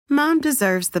Mom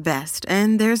deserves the best,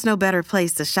 and there's no better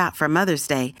place to shop for Mother's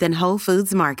Day than Whole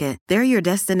Foods Market. They're your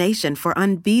destination for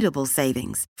unbeatable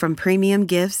savings, from premium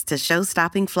gifts to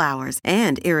show-stopping flowers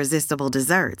and irresistible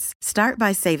desserts. Start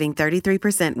by saving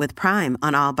 33% with Prime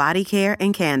on all body care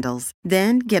and candles.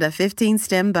 Then get a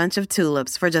 15-stem bunch of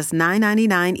tulips for just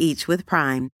 $9.99 each with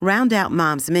Prime. Round out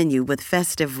Mom's menu with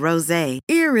festive rosé,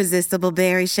 irresistible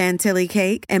berry chantilly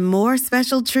cake, and more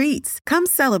special treats. Come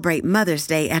celebrate Mother's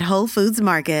Day at Whole Foods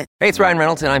Market. Hey, it's Ryan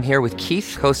Reynolds, and I'm here with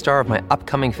Keith, co-star of my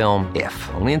upcoming film, If,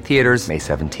 only in theaters May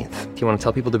 17th. Do you want to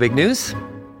tell people the big news?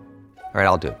 All right,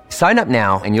 I'll do it. Sign up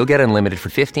now and you'll get unlimited for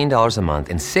 $15 a month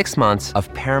and 6 months of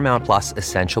Paramount Plus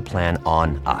Essential Plan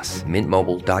on us.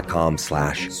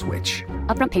 MintMobile.com/switch.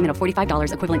 Upfront payment of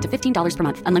 $45 equivalent to $15 per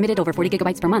month. Unlimited over 40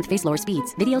 gigabytes per month. Face lower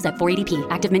speeds. Videos at 480p.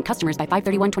 Active Mint customers by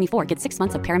 531.24 get 6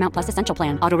 months of Paramount Plus Essential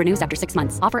Plan. Auto renews after 6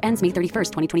 months. Offer ends May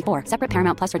 31st, 2024. Separate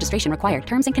Paramount Plus registration required.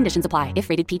 Terms and conditions apply if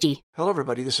rated PG. Hello,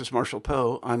 everybody. This is Marshall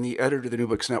Poe. I'm the editor of the New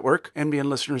Books Network. NBN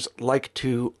listeners like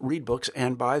to read books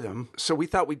and buy them. So we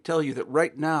thought we'd tell you that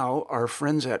right now, our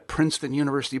friends at Princeton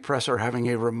University Press are having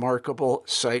a remarkable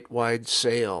site-wide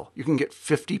sale. You can get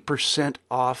 50%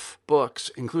 off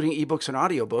books, including ebooks and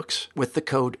audiobooks, with the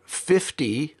code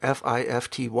 50,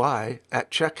 F-I-F-T-Y, at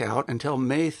checkout until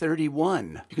May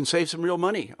 31. You can save some real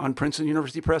money on Princeton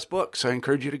University Press books. I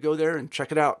encourage you to go there and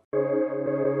check it out.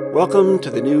 Welcome to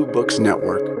the New Books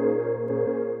Network.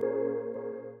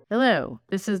 Hello,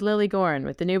 this is Lily Gorin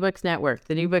with the New Books Network,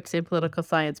 the New Books in Political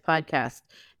Science podcast.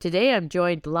 Today I'm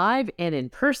joined live and in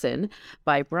person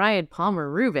by Brian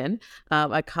Palmer-Rubin,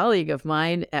 a colleague of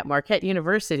mine at Marquette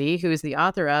University, who is the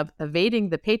author of Evading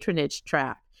the Patronage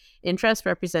Trap, Interest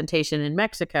Representation in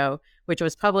Mexico, which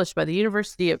was published by the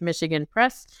University of Michigan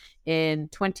Press in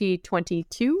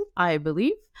 2022, I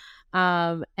believe.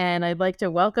 And I'd like to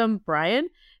welcome Brian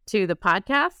to the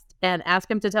podcast and ask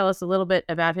him to tell us a little bit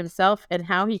about himself and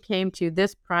how he came to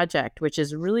this project, which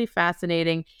is really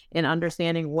fascinating in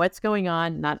understanding what's going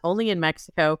on, not only in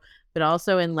Mexico, but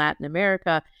also in Latin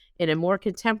America in a more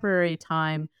contemporary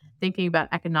time, thinking about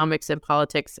economics and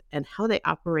politics and how they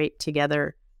operate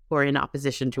together or in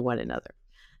opposition to one another.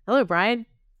 Hello, Brian.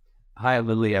 Hi,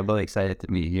 Lily. I'm really excited to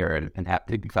be here and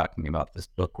happy to be talking about this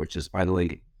book, which is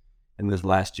finally, in this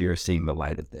last year, seeing the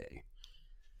light of day.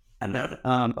 And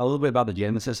a little bit about the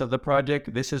genesis of the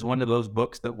project. This is one of those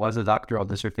books that was a doctoral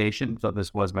dissertation. So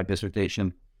this was my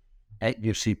dissertation at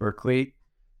UC Berkeley.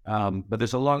 But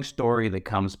there's a long story that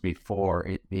comes before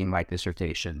it being my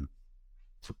dissertation.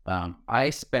 I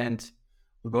spent,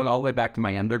 going all the way back to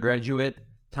my undergraduate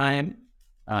time,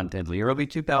 in the early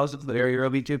 2000s, the very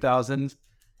early 2000s.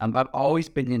 I've always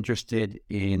been interested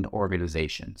in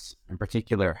organizations, in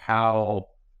particular how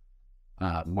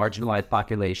marginalized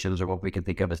populations, or what we can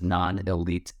think of as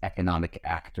non-elite economic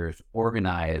actors,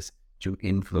 organize to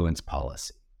influence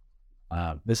policy.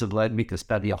 This has led me to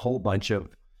study a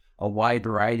wide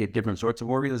variety of different sorts of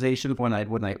organizations. When I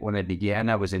began,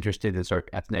 I was interested in sort of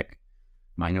ethnic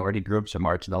minority groups or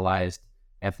marginalized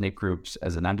ethnic groups.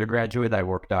 As an undergraduate, I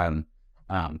worked on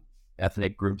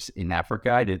ethnic groups in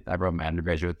Africa. I wrote my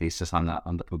undergraduate thesis on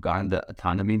the Uganda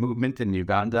autonomy movement in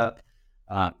Uganda.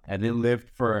 And then lived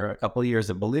for a couple of years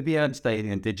in Bolivia and studied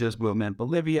the indigenous movement in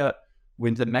Bolivia,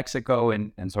 went to Mexico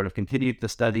and sort of continued to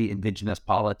study indigenous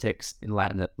politics in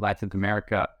Latin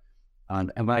America.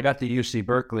 And when I got to UC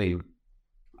Berkeley,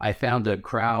 I found a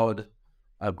crowd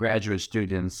of graduate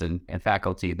students and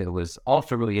faculty that was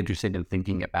also really interested in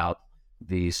thinking about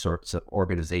these sorts of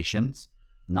organizations,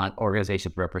 not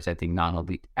organizations representing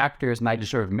non-elite actors. And I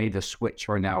just sort of made the switch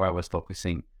where now I was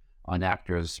focusing on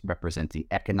actors representing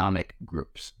economic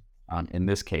groups. In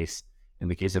this case, in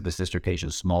the case of this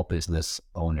dissertation, small business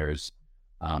owners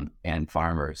and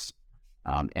farmers.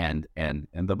 And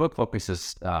the book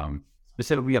focuses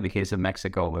specifically on the case of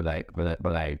Mexico, but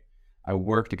I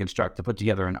worked to put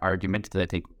together an argument that I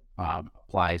think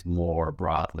applies more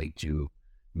broadly to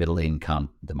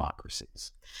middle-income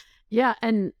democracies. Yeah,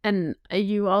 and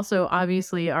you also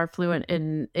obviously are fluent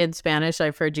in Spanish.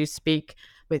 I've heard you speak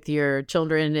with your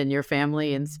children and your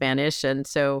family in Spanish, and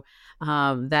so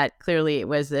that clearly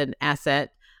was an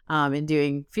asset in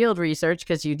doing field research,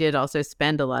 because you did also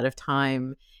spend a lot of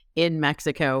time in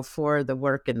Mexico for the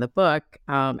work in the book,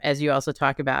 as you also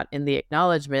talk about in the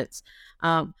acknowledgments.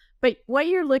 But what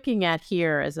you're looking at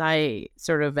here, as I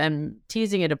sort of am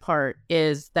teasing it apart,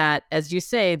 is that, as you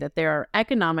say, that there are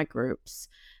economic groups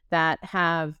that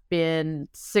have been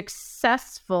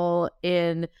successful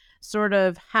in sort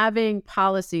of having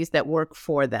policies that work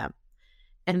for them.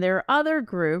 And there are other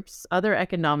groups, other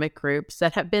economic groups,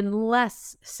 that have been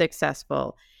less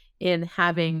successful in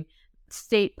having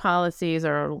state policies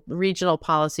or regional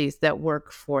policies that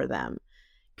work for them.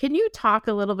 Can you talk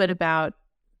a little bit about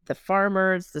the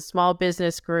farmers, the small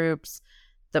business groups,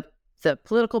 the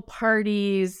political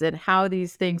parties, and how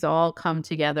these things all come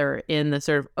together in the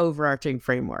sort of overarching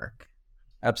framework?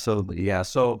 Absolutely, yeah.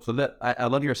 So that I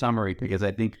love your summary, because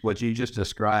I think what you just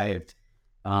described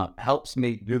helps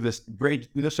me do this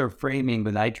sort of framing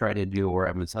that I try to do, where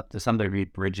I'm to some degree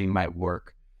bridging my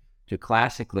work to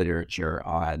classic literature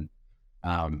on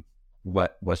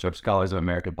what sort of scholars of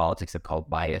American politics have called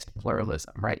biased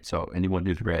pluralism, right? So anyone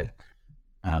who's read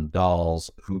Dahl's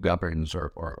Who Governs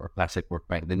or classic work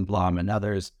by Lindblom and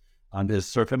others is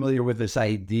sort of familiar with this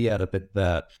idea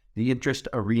that the interest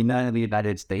arena in the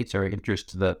United States, or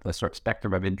interest, the sort of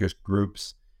spectrum of interest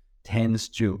groups, tends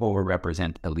to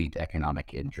overrepresent elite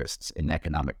economic interests in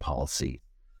economic policy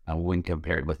when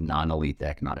compared with non-elite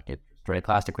economic interests, right?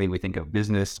 Classically, we think of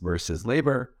business versus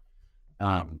labor,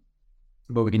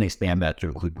 but we can expand that to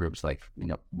include groups like,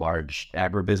 large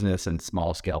agribusiness and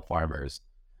small-scale farmers,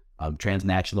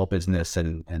 transnational business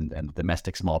and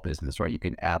domestic small business, right? You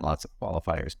can add lots of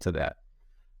qualifiers to that.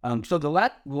 So the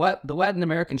Latin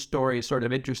American story is sort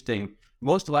of interesting.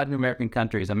 Most Latin American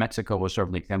countries, and Mexico was sort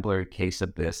of an exemplary case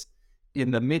of this,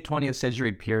 in the mid-20th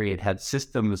century period had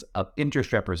systems of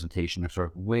interest representation, or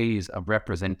sort of ways of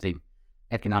representing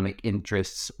economic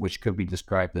interests, which could be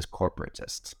described as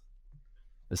corporatists.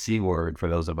 The C word for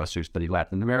those of us who study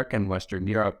Latin America and Western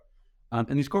Europe.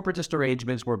 And these corporatist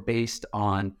arrangements were based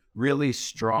on really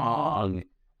strong,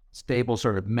 stable,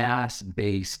 sort of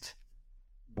mass-based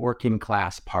working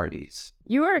class parties.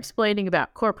 You were explaining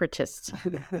about corporatist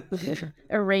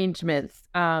arrangements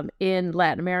in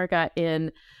Latin America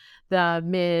in the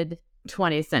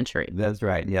mid-20th century. That's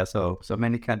right. Yeah. So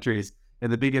many countries,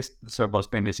 and the biggest, sort of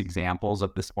most famous examples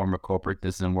of this form of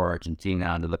corporatism were Argentina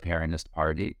under the Peronist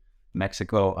Party,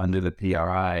 Mexico under the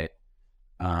PRI,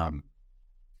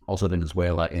 also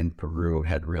Venezuela and Peru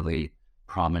had really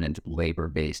prominent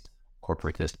labor-based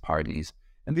corporatist parties.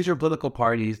 And these are political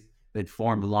parties that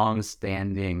formed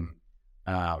long-standing,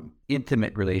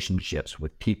 intimate relationships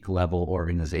with peak-level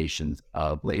organizations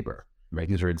of labor, right?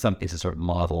 These are in some cases sort of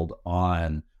modeled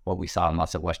on what we saw in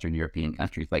lots of Western European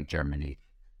countries like Germany,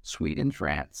 Sweden,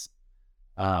 France.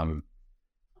 And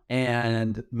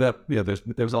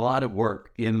there's a lot of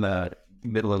work in the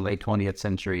middle and late 20th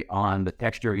century on the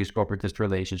texture of these corporatist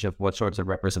relationships, what sorts of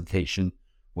representation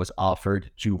was offered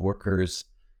to workers,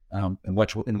 and in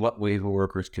what ways were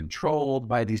workers controlled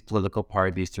by these political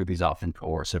parties through these often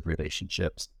coercive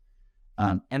relationships.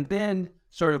 And then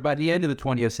sort of by the end of the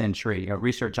 20th century,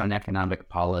 research on economic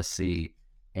policy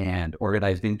and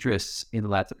organized interests in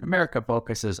Latin America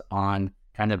focuses on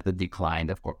kind of the decline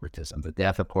of corporatism, the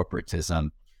death of corporatism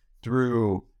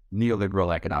through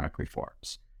neoliberal economic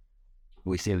reforms.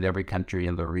 We see that every country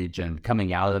in the region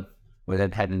coming out of what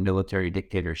had had military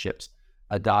dictatorships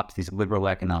adopts these liberal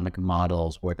economic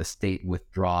models where the state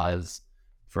withdraws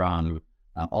from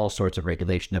all sorts of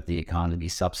regulation of the economy,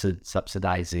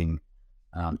 subsidizing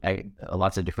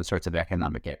lots of different sorts of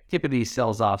economic activity,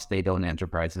 sells off state-owned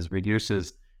enterprises,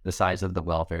 reduces the size of the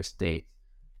welfare state,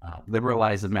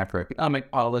 liberalizes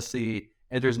macroeconomic policy,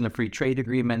 enters into free trade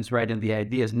agreements, right? And the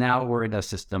idea is now we're in a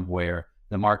system where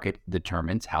the market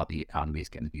determines how the economy is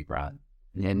going to be run,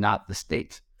 and not the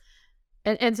state.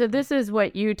 And so this is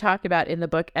what you talked about in the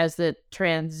book as the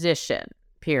transition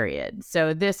period.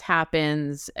 So this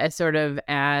happens as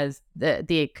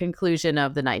the conclusion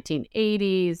of the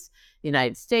 1980s. The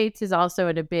United States is also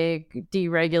in a big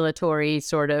deregulatory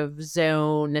sort of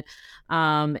zone.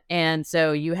 And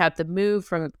so you have the move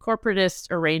from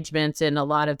corporatist arrangements in a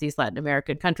lot of these Latin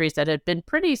American countries that had been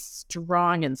pretty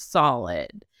strong and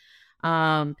solid,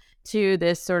 to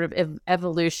this sort of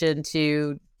evolution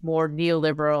to more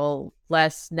neoliberal,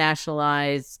 less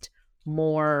nationalized,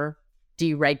 more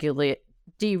deregulated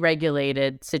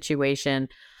situation.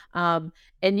 And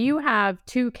you have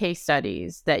two case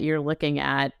studies that you're looking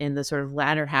at in the sort of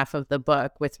latter half of the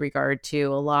book with regard to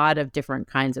a lot of different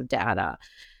kinds of data.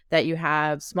 That you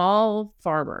have small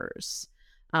farmers,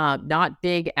 not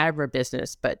big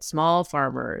agribusiness, but small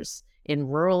farmers in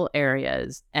rural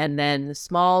areas, and then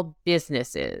small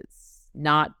businesses,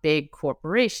 not big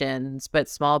corporations, but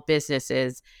small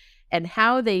businesses, and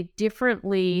how they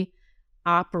differently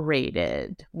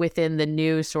operated within the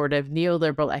new sort of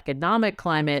neoliberal economic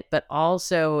climate, but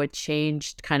also a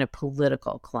changed kind of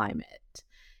political climate.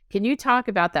 Can you talk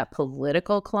about that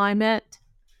political climate?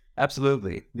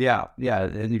 Absolutely. Yeah.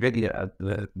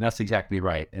 And that's exactly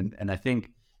right. And I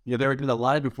think, there had been a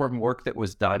lot of important work that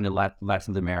was done in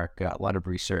Latin America, a lot of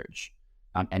research.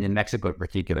 And in Mexico in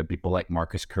particular, people like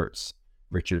Marcus Kurtz,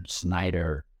 Richard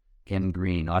Snyder, Ken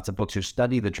Green, lots of folks who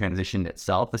study the transition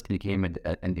itself. This became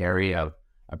an area of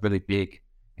a really big,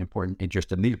 important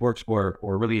interest. And these works were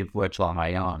really influential on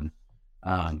my own.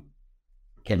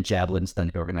 Ken Chadlin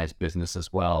studied organized business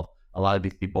as well. A lot of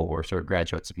these people were sort of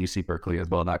graduates of UC Berkeley as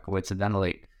well, not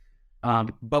coincidentally.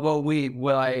 But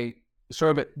what I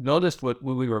sort of noticed what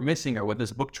we were missing, or what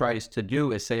this book tries to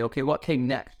do, is say, okay, what came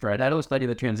next, right? I don't study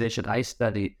the transition. I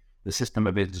study the system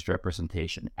of business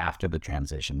representation after the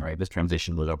transition, right? This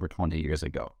transition was over 20 years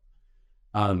ago.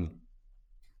 And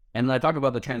when I talk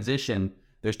about the transition,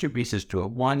 there's two pieces to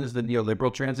it. One is the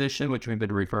neoliberal transition, which we've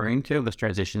been referring to, this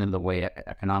transition in the way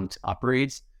economics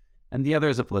operates. And the other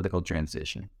is a political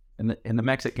transition. In the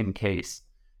Mexican case,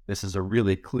 this is a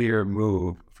really clear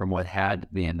move from what had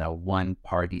been a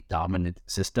one-party dominant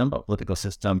system, a political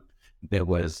system that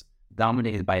was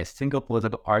dominated by a single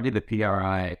political party, the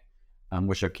PRI,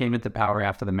 which came into power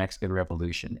after the Mexican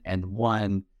Revolution and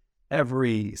won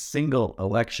every single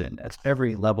election at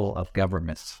every level of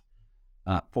government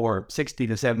for 60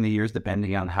 to 70 years,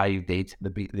 depending on how you date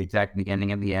the exact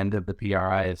beginning and the end of the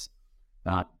PRI's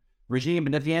regime.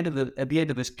 And at the end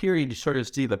of this period, you sort of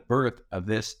see the birth of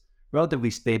this relatively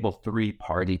stable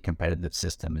three-party competitive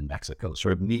system in Mexico.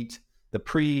 Sort of neat. The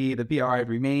PRI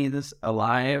remains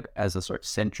alive as a sort of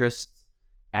centrist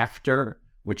actor,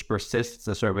 which persists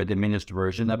as sort of a diminished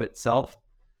version of itself.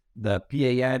 The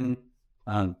PAN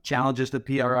challenges the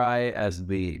PRI as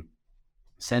the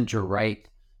center-right,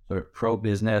 sort of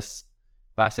pro-business,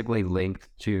 classically linked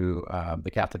to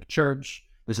the Catholic Church.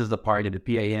 This is the party. The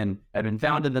PAN had been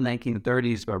founded in the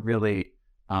 1930s, but really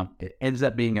it ends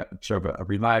up being sort of a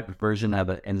revived version of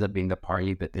it, ends up being the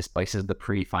party that displaces the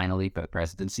PRI finally for the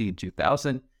presidency in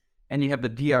 2000. And you have the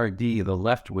DRD, the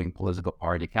left-wing political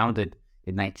party, founded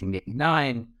in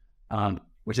 1989,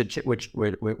 which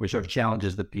sort of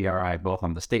challenges the PRI both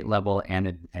on the state level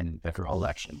and in federal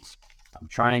elections.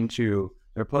 They're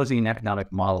proposing an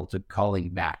economic model to calling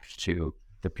back to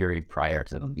the period prior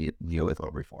to the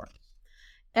neoliberal reforms.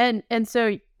 And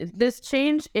so this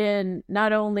change in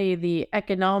not only the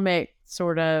economic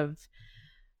sort of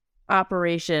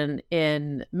operation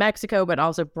in Mexico, but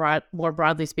also more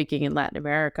broadly speaking in Latin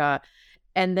America,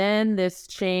 and then this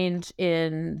change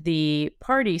in the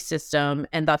party system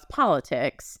and thus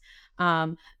politics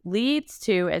leads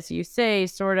to, as you say,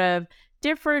 sort of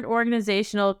different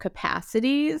organizational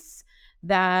capacities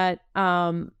that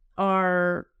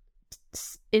are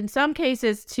in some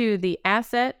cases to the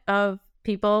asset of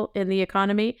people in the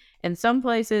economy, and some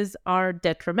places are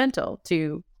detrimental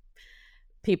to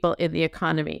people in the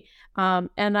economy.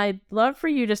 And I'd love for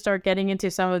you to start getting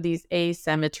into some of these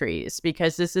asymmetries,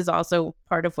 because this is also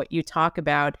part of what you talk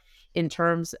about in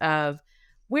terms of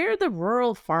where the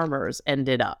rural farmers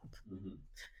ended up. Mm-hmm.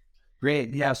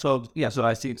 Great. Yeah. So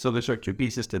I see. So there's sort of two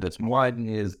pieces to this. One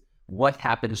is what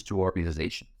happens to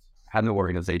organizations? How do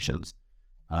organizations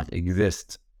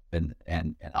exist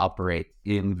and operate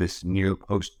in this new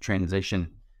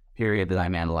post-transition period that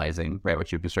I'm analyzing, right,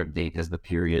 which you can sort of date as the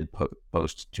period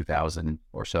post-2000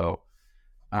 or so.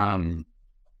 And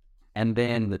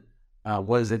then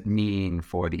what does it mean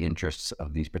for the interests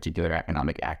of these particular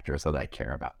economic actors that I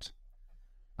care about?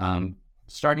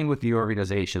 Starting with the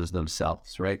organizations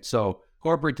themselves, right? So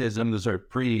corporatism, the sort of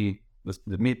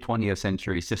the mid-20th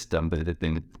century system that had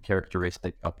been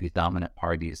characteristic of these dominant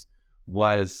parties,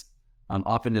 was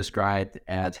often described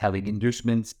as having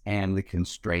inducements and the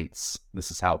constraints. This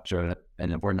is how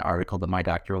an important article that my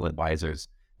doctoral advisors,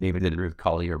 David and Ruth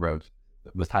Collier, wrote,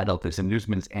 was titled "This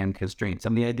Inducements and Constraints."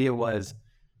 And the idea was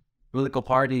political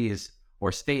parties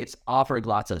or states offered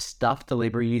lots of stuff to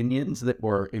labor unions that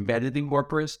were embedded in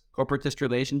corporatist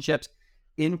relationships.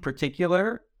 In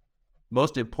particular,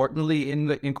 most importantly in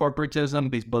corporatism,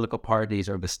 these political parties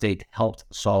or the state helped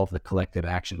solve the collective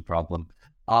action problem,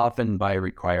 often by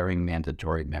requiring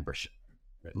mandatory membership.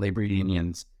 Labor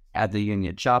unions at the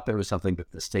union shop, there was something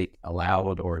that the state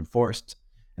allowed or enforced,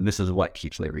 and this is what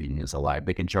keeps labor unions alive.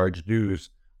 They can charge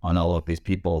dues on all of these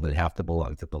people that have to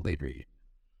belong to the labor union.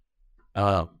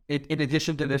 In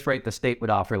addition to this, right, the state would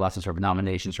offer lots of sort of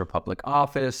nominations for public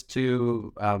office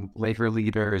to labor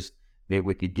leaders. They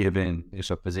would be given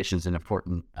sort of positions in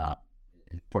important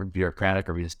bureaucratic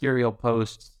or ministerial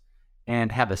posts,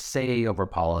 and have a say over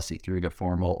policy through the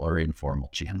formal or informal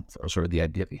channels, or sort of the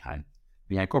idea behind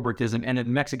corporatism. And in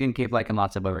the Mexican case, like in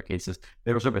lots of other cases,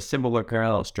 there was sort of a similar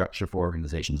parallel structure for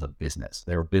organizations of business.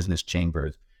 There were business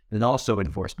chambers that also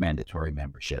enforced mandatory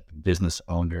membership. Business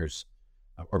owners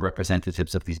or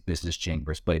representatives of these business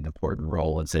chambers played an important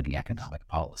role in setting economic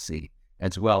policy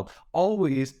as well,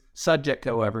 always subject,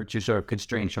 however, to sort of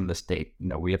constraints from the state.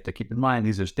 We have to keep in mind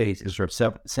these are states, is sort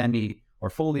of semi or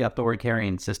fully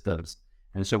authoritarian systems.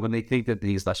 And so when they think that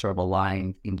these sort of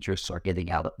aligned interests are getting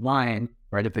out of line,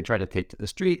 right, if they try to take to the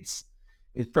streets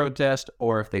in protest,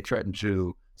 or if they threaten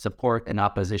to support an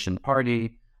opposition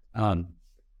party,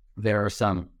 there are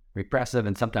some repressive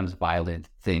and sometimes violent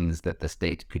things that the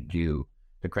state could do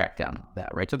to crack down on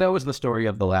that, right? So that was the story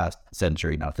of the last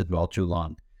century, not to dwell too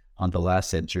long on the last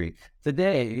century.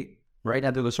 Today, right,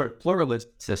 under the sort of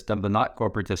pluralist system, the not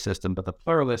corporatist system, but the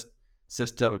pluralist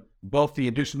system, both the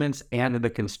inducements and the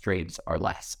constraints are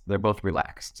less. They're both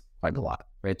relaxed quite a lot,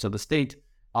 right? So the state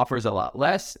offers a lot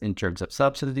less in terms of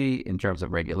subsidy, in terms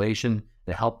of regulation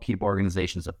to help keep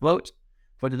organizations afloat,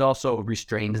 but it also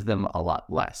restrains them a lot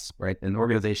less, right? And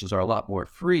organizations are a lot more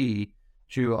free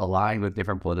to align with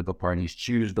different political parties,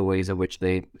 choose the ways in which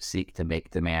they seek to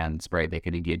make demands, right? They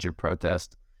can engage in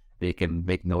protest, they can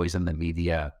make noise in the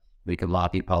media, they can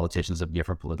lobby politicians of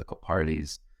different political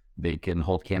parties, they can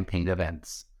hold campaign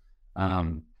events.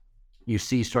 You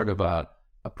see sort of a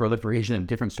proliferation of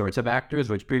different sorts of actors,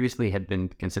 which previously had been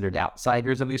considered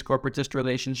outsiders of these corporatist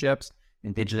relationships.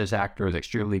 Indigenous actors,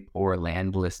 extremely poor,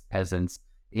 landless peasants,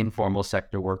 informal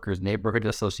sector workers, neighborhood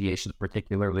associations,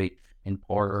 particularly in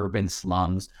poor urban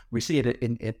slums. We see it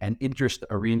in an interest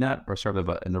arena, or sort of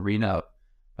an arena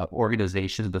of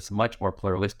organizations that's much more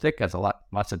pluralistic, has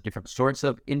lots of different sorts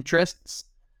of interests,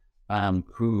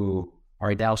 who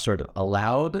are now sort of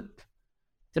allowed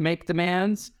to make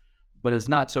demands, but it's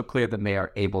not so clear that they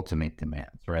are able to make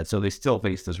demands, right? So they still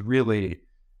face this really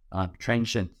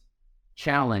trenchant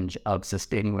challenge of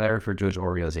sustaining what I refer to as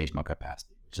organizational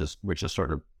capacity, which is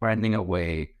sort of finding a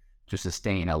way to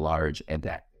sustain a large and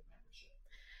active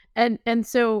membership. And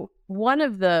so one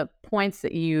of the points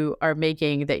that you are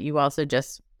making that you also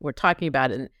just were talking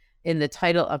about in the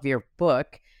title of your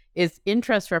book is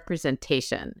interest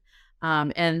representation.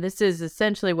 And this is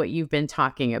essentially what you've been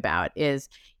talking about, is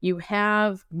you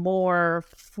have more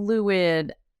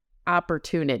fluid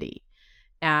opportunity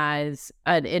as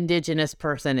an indigenous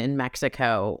person in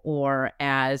Mexico, or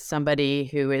as somebody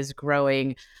who is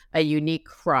growing a unique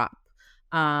crop,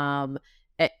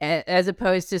 as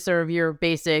opposed to sort of your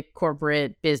basic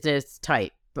corporate business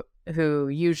type who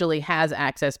usually has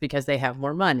access because they have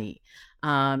more money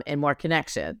and more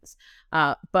connections.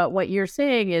 But what you're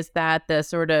saying is that the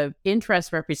sort of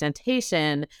interest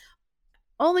representation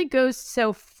only goes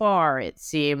so far, it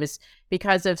seems,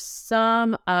 because of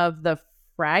some of the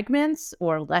fragments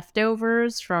or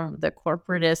leftovers from the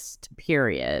corporatist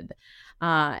period.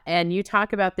 And you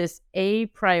talk about this a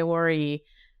priori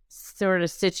sort of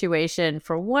situation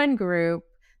for one group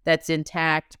that's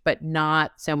intact, but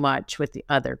not so much with the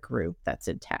other group that's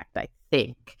intact, I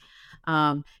think.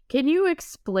 Can you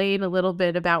explain a little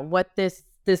bit about what this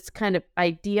kind of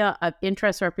idea of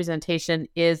interest representation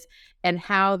is, and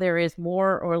how there is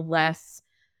more or less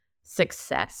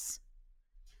success?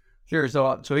 Sure.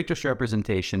 So interest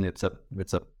representation, it's a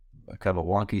kind of a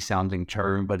wonky sounding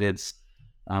term, but it's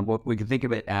what we can think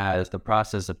of it as the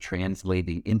process of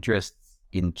translating interests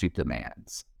into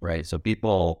demands, right? So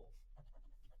all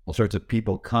sorts of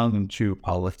people come to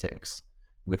politics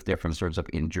with different sorts of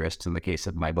interests. In the case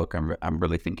of my book, I'm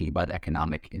really thinking about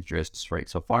economic interests, right?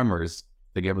 So farmers,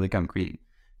 they get really concrete.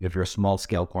 If you're a small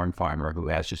scale corn farmer who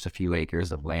has just a few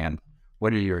acres of land,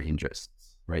 what are your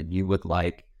interests, right? You would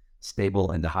like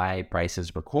stable and high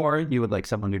prices for corn. You would like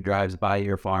someone who drives by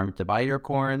your farm to buy your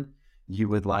corn. You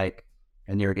would like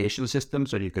an irrigation system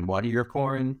so you can water your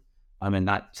corn and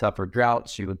not suffer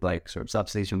droughts. You would like sort of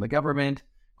subsidies from the government,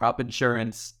 crop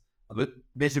insurance. But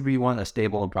basically, you want a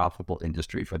stable and profitable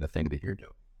industry for the thing that you're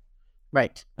doing.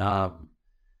 Right.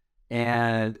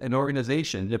 And an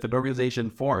organization, if an organization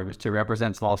forms to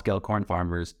represent small-scale corn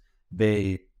farmers,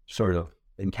 they sort of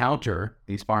encounter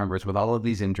these farmers with all of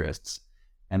these interests,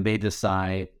 and they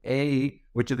decide, A,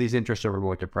 which of these interests are we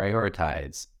going to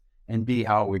prioritize, and B,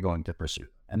 how are we going to pursue.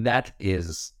 And that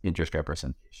is interest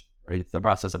representation, right? It's the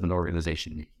process of an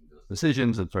organization making those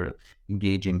decisions and sort of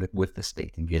engaging with the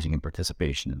state, engaging in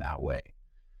participation in that way.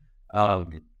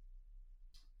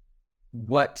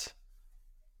 What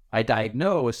I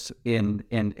diagnose in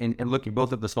looking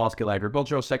both at the small-scale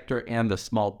agricultural sector and the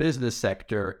small business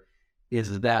sector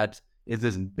is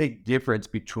this big difference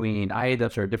between, I end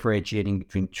up sort of differentiating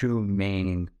between two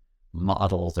main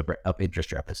models of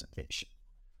interest representation.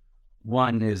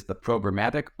 One is the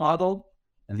programmatic model,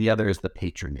 and the other is the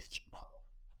patronage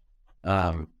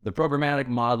model. The programmatic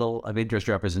model of interest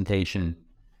representation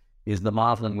is the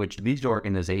model in which these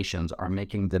organizations are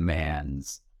making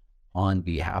demands on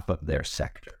behalf of their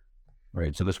sector,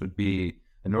 right? So this would be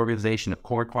an organization of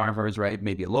corn farmers, right?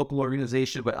 Maybe a local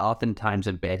organization, but oftentimes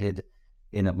embedded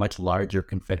in a much larger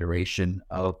confederation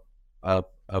of of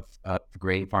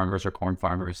grain farmers or corn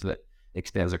farmers that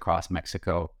extends across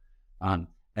Mexico. And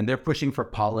they're pushing for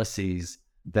policies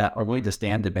that are going to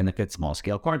stand to benefit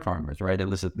small-scale corn farmers, right?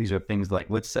 And these are things like,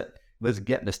 let's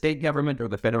get the state government or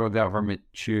the federal government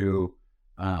to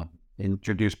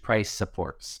introduce price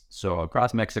supports. So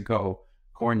across Mexico,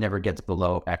 corn never gets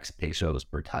below X pesos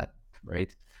per ton,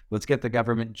 right? Let's get the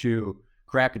government to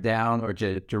crack down or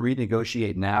to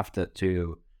renegotiate NAFTA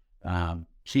to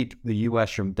keep the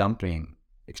U.S. from dumping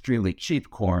extremely cheap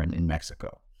corn in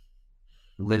Mexico.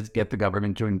 Let's get the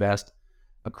government to invest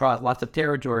across lots of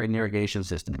territory and irrigation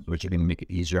systems, which are going to make it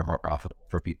easier and more profitable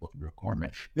for people to grow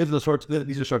corn. These are sort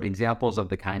of examples of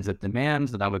the kinds of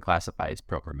demands that I would classify as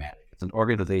programmatic. It's an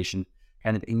organization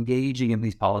kind of engaging in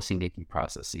these policy-making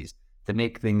processes to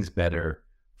make things better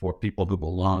for people who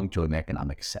belong to an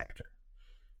economic sector.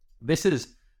 This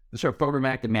is the sort of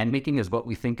programmatic demand-making is what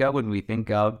we think of when we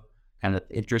think of kind of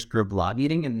interest group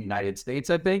lobbying in the United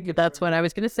States, I think. That's what I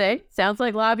was going to say. Sounds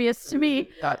like lobbyists to me.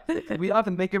 We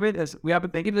often think of it as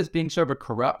being sort of a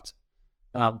corrupt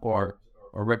or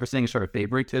representing sort of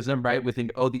favoritism, right? We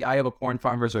think, the Iowa corn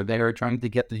farmers are there trying to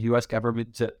get the U.S.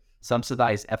 government to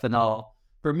subsidize ethanol.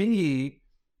 For me,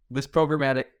 this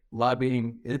programmatic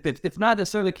lobbying, it's not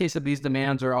necessarily the case that these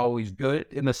demands are always good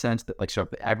in the sense that, like, sort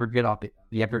of the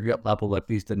aggregate level that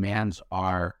these demands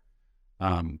are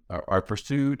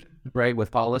pursued, right, with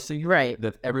policy, right,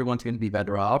 that everyone's going to be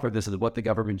better off, or this is what the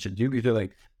government should do. Either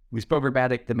like these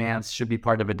programmatic demands should be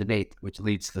part of a debate, which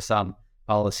leads to some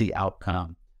policy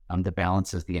outcome that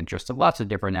balances the interests of lots of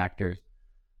different actors.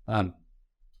 But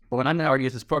what I'm going to argue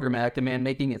is this programmatic demand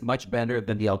making it much better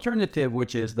than the alternative,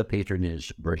 which is the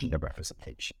patronage version of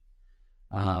representation.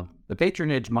 The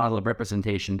patronage model of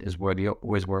representation is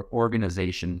where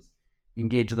organizations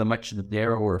engage with a much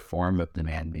narrower form of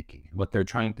demand making. What they're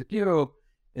trying to do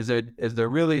is they're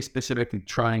really specifically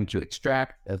trying to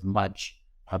extract as much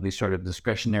of these sort of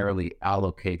discretionarily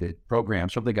allocated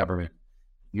programs from the government.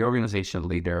 The organization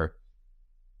leader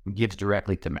gives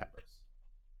directly to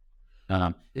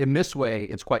members. In this way,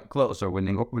 it's quite close. So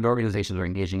when organizations are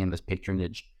engaging in this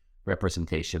patronage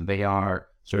representation, they are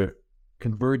sort of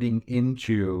converting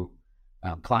into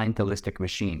clientelistic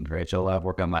machines, right? So a lot of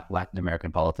work on Latin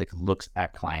American politics looks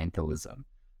at clientelism.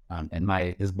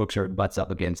 And his books are butts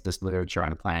up against this literature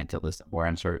on clientelism, where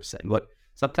I'm sort of saying, look,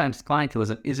 sometimes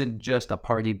clientelism isn't just a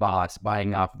party boss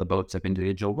buying off the votes of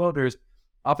individual voters.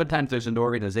 Oftentimes there's an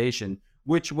organization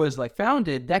which was like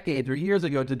founded decades or years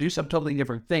ago to do some totally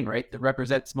different thing, right? To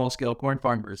represent small-scale corn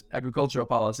farmers, agricultural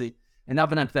policy. And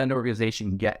oftentimes that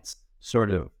organization gets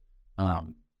sort of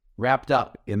wrapped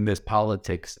up in this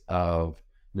politics of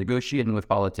negotiating with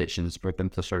politicians for them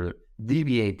to sort of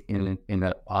deviate in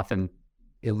an often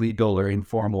illegal or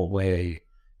informal way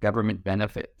government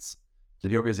benefits. So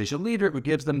the organization leader who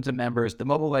gives them to members to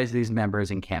mobilize these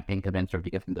members in campaign events or to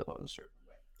get them to vote a certain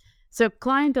way. So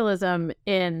clientelism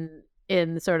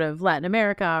in sort of Latin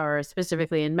America or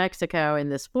specifically in Mexico in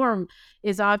this form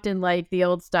is often like the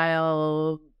old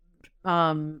style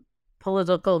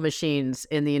political machines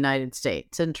in the United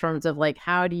States in terms of like,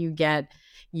 how do you get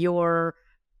your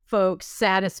folks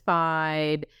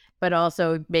satisfied, but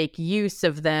also make use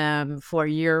of them for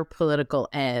your political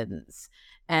ends.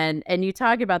 And you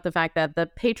talk about the fact that the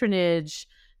patronage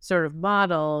sort of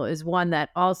model is one that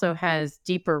also has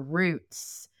deeper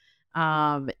roots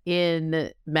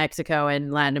in Mexico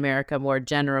and Latin America more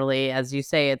generally. As you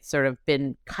say, it's sort of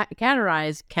been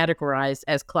categorized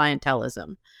as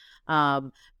clientelism.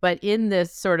 But in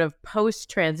this sort of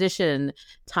post-transition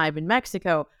time in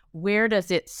Mexico, where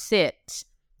does it sit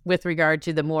with regard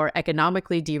to the more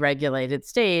economically deregulated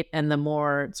state and the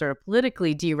more sort of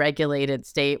politically deregulated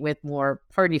state with more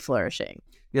party flourishing?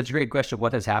 It's a great question.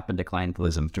 What has happened to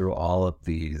clientelism through all of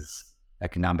these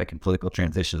economic and political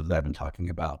transitions that I've been talking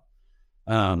about?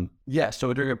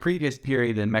 So during a previous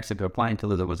period in Mexico,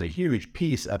 clientelism was a huge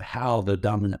piece of how the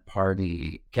dominant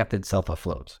party kept itself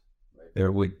afloat.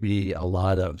 There would be a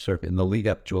lot of sort of in the lead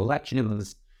up to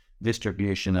elections,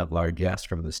 distribution of largesse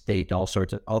from the state, all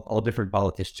sorts of, all different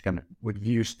politicians kind of would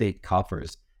view state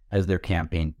coffers as their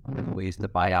campaign ways to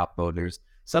buy out voters,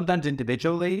 sometimes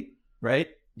individually, right?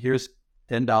 Here's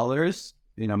 $10,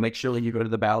 make sure when you go to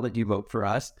the ballot, you vote for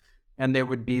us. And there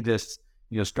would be this,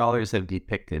 scholars have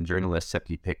depicted, journalists have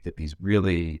depicted these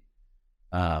really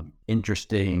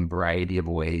interesting variety of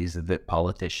ways that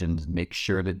politicians make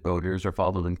sure that voters are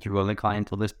following through on the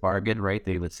clientelist bargain, right?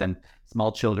 They would send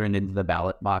small children into the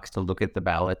ballot box to look at the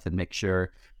ballots and make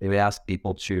sure. They would ask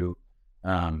people to,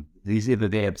 either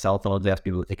they have cell phones, they ask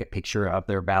people to take a picture of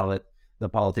their ballot. The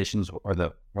politicians or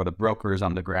the brokers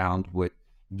on the ground would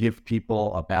give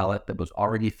people a ballot that was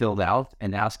already filled out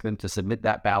and ask them to submit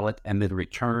that ballot and then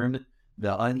return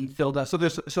the unfilled out.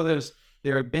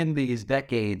 There have been these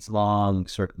decades long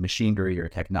sort of machinery or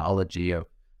technology of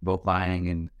vote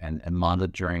buying and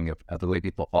monitoring of the way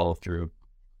people follow through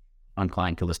on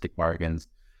clientelistic bargains.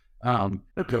 So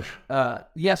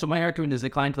my argument is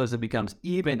that clientelism becomes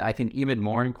even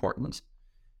more important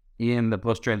in the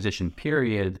post-transition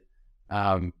period,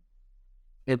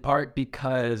 in part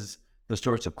because the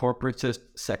sorts of corporate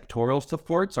sectoral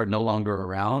supports are no longer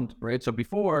around, right? So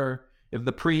before, if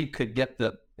the PRE could get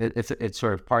it's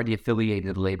sort of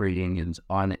party-affiliated labor unions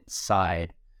on its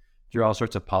side through all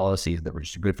sorts of policies that were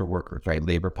just good for workers, right?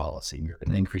 Labor policy,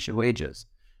 and increase your wages,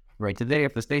 right? Today,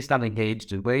 if the state's not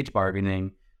engaged in wage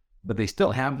bargaining, but they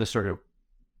still have the sort of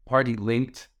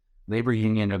party-linked labor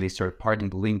union or these sort of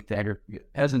party-linked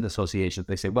peasant associations,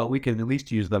 they say, well, we can at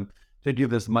least use them to do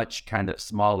this much kind of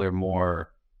smaller,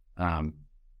 more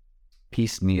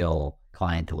piecemeal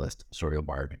clientelist sort of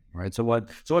bargaining, right? So what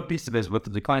piece of it is with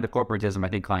the decline of corporatism, I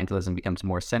think clientelism becomes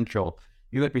more central.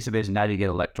 The other piece of it is now you get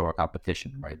electoral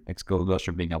competition, right? Mexico goes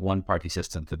from being a one-party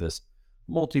system to this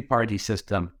multi-party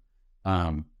system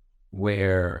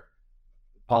where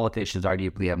politicians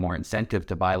arguably have more incentive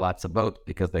to buy lots of votes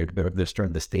because they're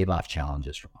starting to stave off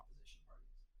challenges from opposition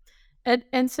parties.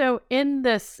 And so in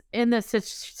this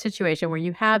situation where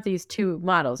you have these two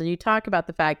models, and you talk about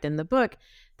the fact in the book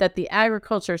that the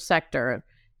agriculture sector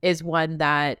is one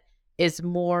that is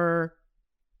more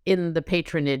in the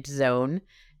patronage zone,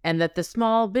 and that the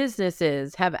small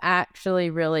businesses have actually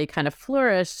really kind of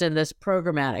flourished in this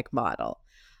programmatic model,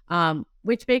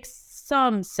 which makes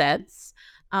some sense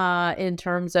in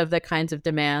terms of the kinds of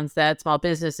demands that small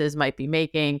businesses might be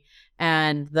making,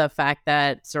 and the fact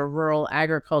that sort of rural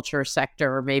agriculture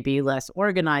sector may be less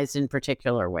organized in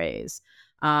particular ways.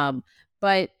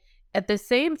 But at the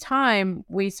same time,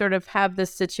 we sort of have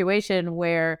this situation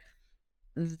where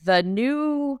the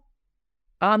new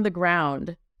on the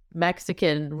ground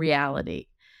Mexican reality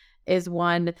is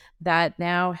one that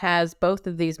now has both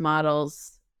of these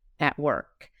models at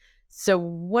work. So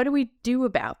what do we do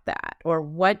about that? Or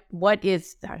what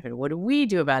do we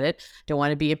do about it? Don't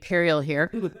want to be imperial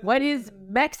here. What is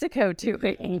Mexico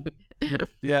doing?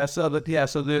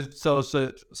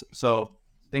 So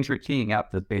thanks for teeing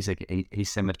up the basic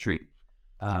asymmetry.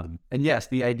 And yes,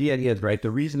 the idea is, right,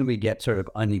 the reason we get sort of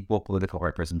unequal political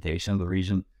representation, the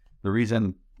reason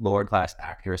lower class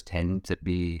actors tend to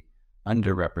be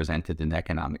underrepresented in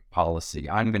economic policy,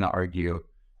 I'm going to argue,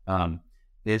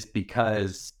 is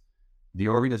because the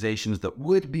organizations that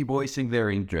would be voicing their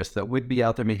interests, that would be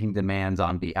out there making demands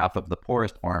on behalf of the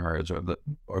poorest farmers or the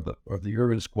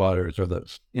urban squatters or the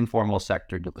informal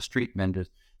sector, the street vendors,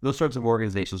 those sorts of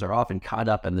organizations are often caught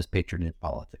up in this patronage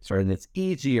politics, right? And it's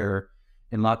easier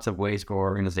in lots of ways for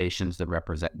organizations that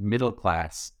represent middle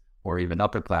class or even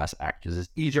upper class actors. It's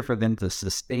easier for them to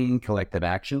sustain collective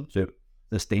action, to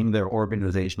sustain their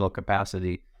organizational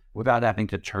capacity without having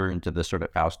to turn to the sort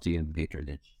of Faustian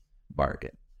patronage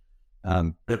bargain.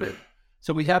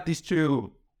 So we have these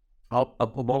two.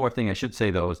 One more thing I should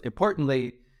say, though, is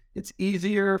importantly, it's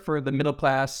easier for the middle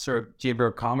class sort of chamber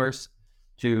of commerce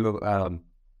to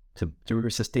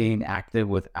sustain active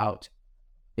without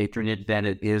patronage than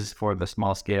it is for the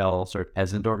small scale sort of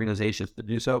peasant organizations to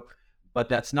do so. But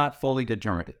that's not fully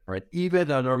determinative, right?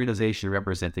 Even an organization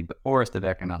representing the poorest of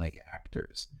economic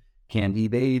actors can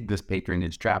evade this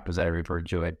patronage trap, as I referred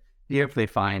to it, if they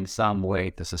find some way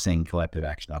to sustain collective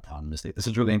action autonomously. This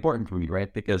is really important for me,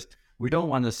 right? Because we don't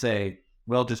want to say,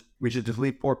 well, we should just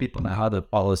leave poor people out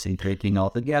of policy making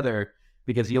altogether,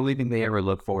 because the only thing they ever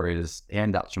look for is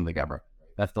handouts from the government.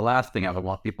 That's the last thing I would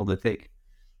want people to take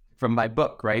from my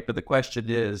book, right? But the question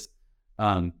is,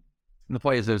 the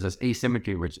point is there's this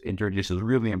asymmetry which introduces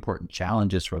really important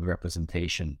challenges for the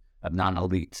representation of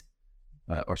non-elite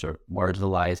or sort of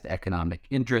marginalized economic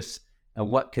interests. And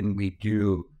what can we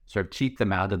do sort of cheat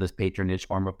them out of this patronage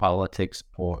form of politics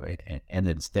and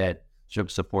instead sort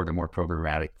of support a more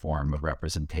programmatic form of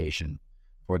representation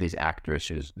for these actors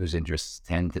whose interests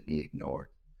tend to be ignored.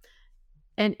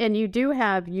 And you do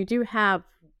have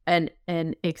an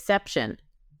exception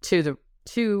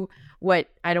to what,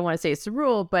 I don't want to say it's the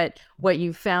rule, but what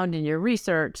you found in your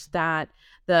research, that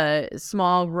the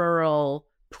small rural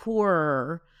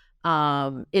poor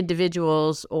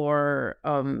individuals or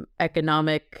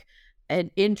economic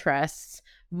interests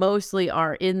mostly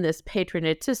are in this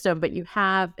patronage system, but you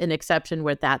have an exception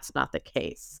where that's not the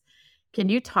case. Can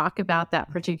you talk about that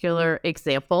particular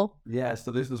example? Yeah,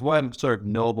 so this is one sort of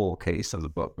noble case of the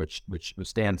book, which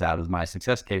stands out as my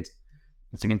success case.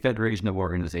 It's a confederation of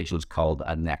organizations called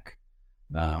ANEC,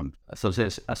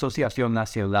 Asociación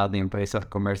Nacional de Empresas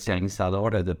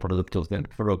Comercializadoras de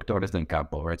Productores del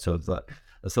Campo, right? So it's the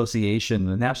association,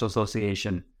 the National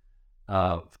Association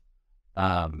of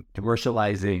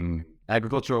Commercializing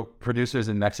Agricultural Producers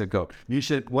in Mexico.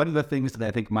 One of the things that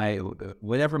I think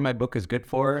whatever my book is good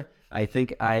for, I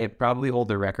think I probably hold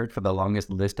the record for the longest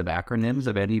list of acronyms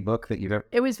of any book that you've ever.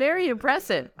 It was very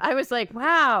impressive. I was like,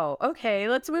 wow, okay,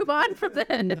 let's move on from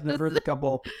then. The first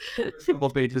couple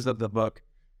pages of the book,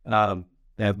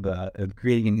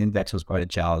 creating an index was quite a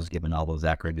challenge given all those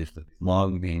acronyms,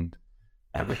 long named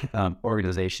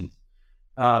organizations.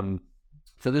 So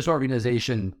this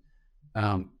organization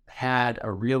had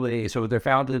so they're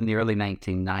founded in the early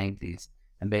 1990s,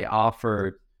 and they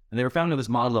were founded this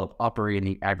model of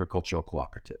operating agricultural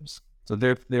cooperatives. So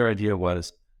their idea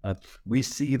was, we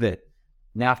see that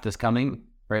NAFTA is coming,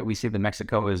 right? We see that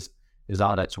Mexico is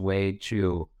on its way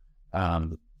to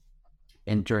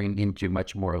entering into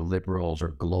much more liberals or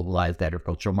globalized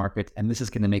agricultural markets, and this is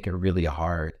going to make it really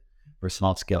hard for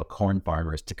small-scale corn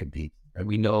farmers to compete. Right?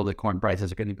 We know that corn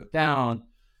prices are going to go down.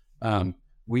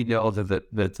 We know that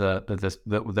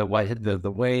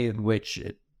the way in which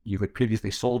you could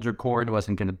previously sold your corn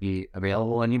wasn't going to be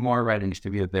available anymore, right? It used to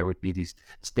be that there would be these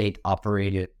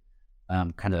state-operated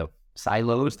kind of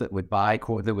silos that would buy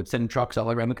corn, that would send trucks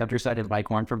all around the countryside and buy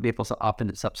corn from people, so often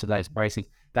at subsidized pricing.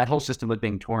 That whole system was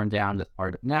being torn down as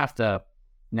part of NAFTA.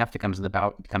 NAFTA comes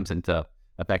into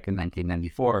effect in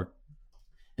 1994,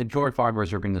 and corn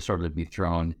farmers are going to sort of be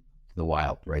thrown to the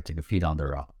wild, right, to feed on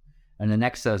their own. And the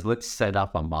next says, let's set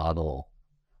up a model.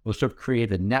 We'll sort of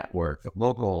create a network of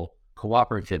local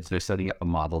cooperatives. They're setting up a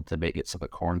model to make it so that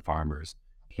corn farmers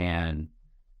can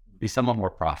be somewhat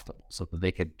more profitable, so that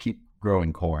they could keep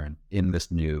growing corn in this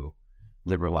new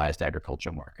liberalized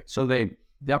agricultural market. So they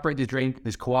operate these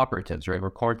cooperatives, right,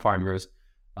 where corn farmers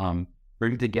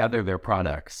bring together their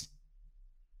products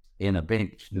in a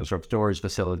big sort of storage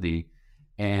facility,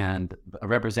 and a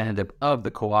representative of the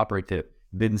cooperative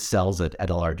then sells it at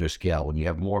a larger scale. When you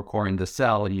have more corn to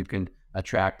sell, you can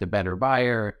attract a better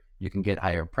buyer, you can get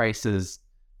higher prices.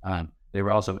 They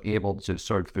were also able to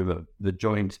sort of, through the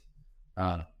joint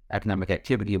economic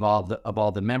activity of all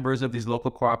the members of these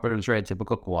local cooperatives, right? A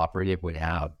typical cooperative would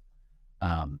have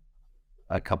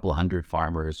a couple hundred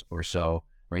farmers or so,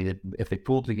 right? If they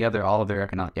pool together all of their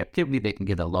economic activity, they can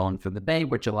get a loan from the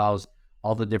bank, which allows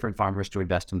all the different farmers to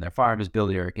invest in their farms,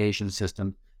 build irrigation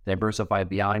system, diversify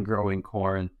beyond growing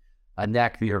corn.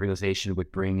 NEC, the organization,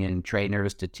 would bring in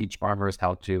trainers to teach farmers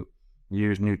how to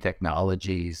use new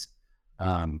technologies,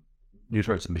 new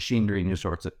sorts of machinery, new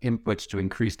sorts of inputs to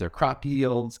increase their crop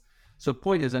yields. So the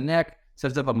point is, NEC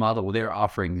sets up a model where they're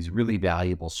offering these really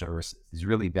valuable services, these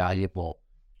really valuable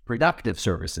productive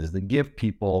services that give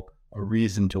people a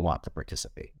reason to want to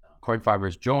participate. Corn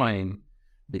farmers join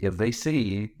because they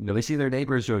see their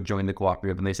neighbors who join the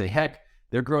cooperative, and they say, heck,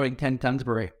 they're growing 10 tons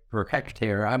per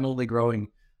hectare. I'm only growing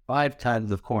 5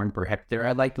 tons of corn per hectare.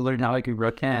 I'd like to learn how I can grow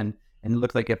 10. And it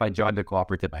looks like if I joined the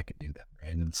cooperative, I could do that,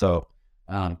 right? And so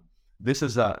this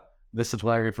is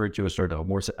what I refer to as sort of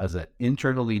more as an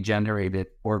internally generated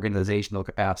organizational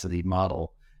capacity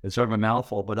model. It's sort of a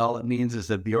mouthful, but all it means is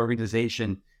that the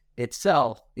organization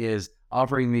itself is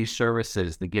offering these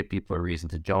services that give people a reason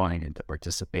to join and to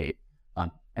participate.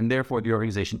 And therefore, the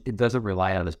organization, it doesn't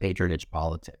rely on this patronage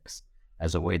politics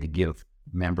as a way to give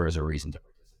members a reason to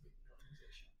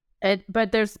participate.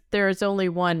 But there's only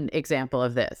one example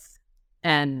of this,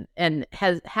 and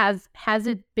has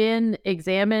it been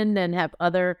examined, and have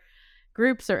other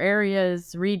groups or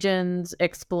areas, regions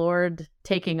explored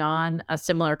taking on a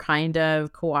similar kind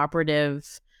of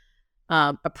cooperative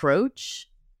approach,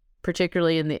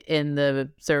 particularly in the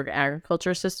sort of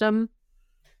agriculture system?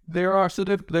 There's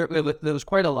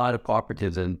quite a lot of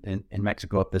cooperatives in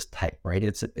Mexico of this type,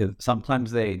 right?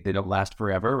 Sometimes they don't last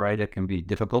forever, right? It can be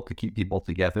difficult to keep people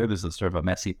together. There's a sort of a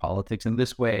messy politics. In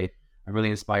this way, I'm really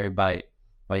inspired by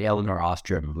Eleanor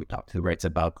Ostrom, who writes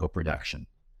about co-production,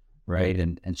 right?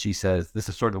 And she says this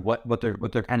is sort of what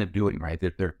they're kind of doing, right?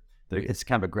 It's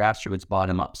kind of a grassroots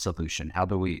bottom-up solution. How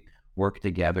do we work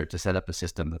together to set up a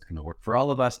system that's going to work for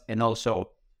all of us, and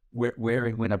also where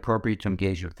and when appropriate to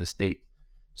engage with the state,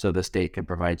 so the state can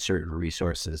provide certain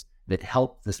resources that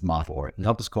help this model work and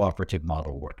help this cooperative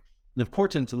model work. And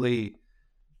importantly,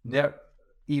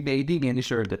 evading any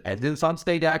sort of dependence on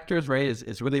state actors, right,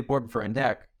 is really important for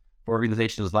NEC, for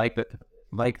organizations like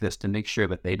this, to make sure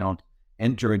that they don't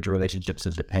enter into relationships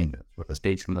of dependence, where the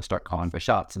state's going to start calling for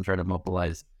shots and try to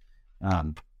mobilize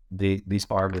these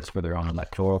farmers for their own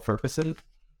electoral purposes.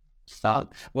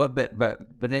 But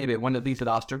anyway, one of the things that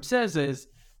Ostrom says is,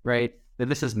 right, that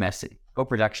this is messy.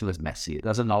 Co-production is messy. It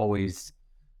doesn't always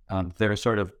There are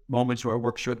sort of moments where it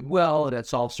works really well and it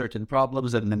solves certain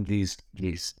problems, and then these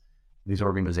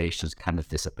organizations kind of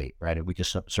dissipate, right? And we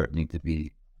just certainly need to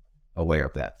be aware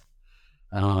of that.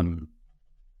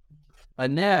 A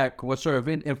NEC, what's sort of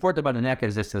important about a NEC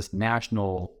is this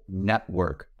national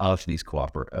network of these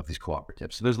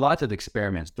cooperatives. So there's lots of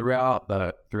experiments throughout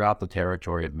the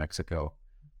territory of Mexico.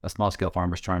 Small scale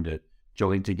farmers trying to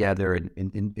join together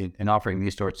in offering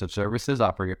these sorts of services,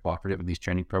 offering a cooperative in these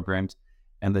training programs.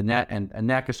 And a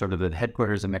NEC is sort of the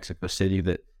headquarters in Mexico City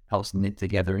that helps knit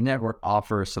together a network,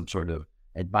 offers some sort of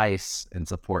advice and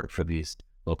support for these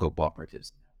local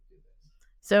cooperatives.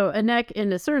 So a NEC,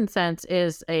 in a certain sense,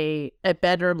 is a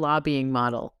better lobbying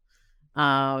model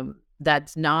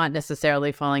that's not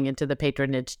necessarily falling into the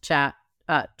patronage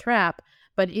trap,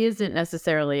 but isn't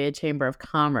necessarily a chamber of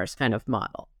commerce kind of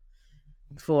model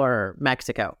for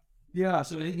Mexico.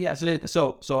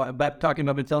 So I'm talking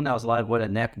about until now is a lot of what a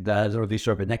NEC does, or these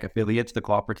sort of NEC affiliates, the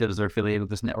cooperatives that are affiliated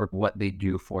with this network, what they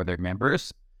do for their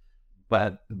members.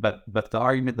 But the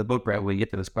argument in the book, right, when we get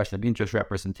to this question of interest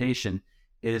representation,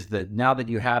 is that now that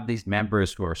you have these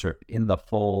members who are sort of in the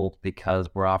fold because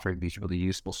we're offering these really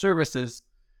useful services,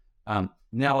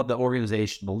 now the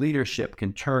organizational leadership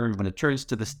can turn, when it turns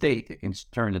to the state, it can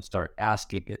turn and start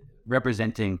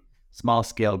representing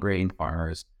small-scale grain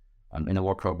farmers in a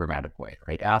more programmatic way,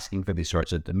 right? Asking for these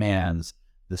sorts of demands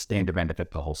that stand to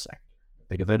benefit the whole sector,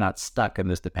 because they're not stuck in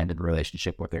this dependent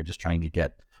relationship where they're just trying to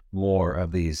get more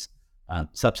of these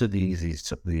subsidies,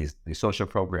 these social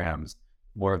programs,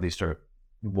 more of these sort of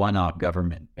one-off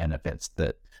government benefits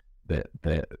that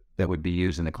would be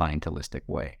used in a clientelistic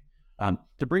way.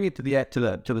 To bring it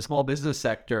to the small business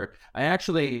sector, I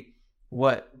actually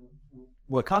what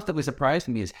constantly surprised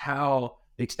me is how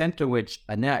the extent to which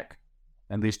a NEC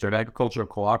and these sort of agricultural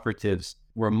cooperatives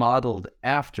were modeled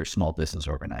after small business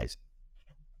organizing.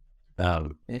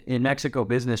 In Mexico,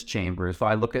 business chambers. So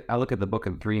I look at the book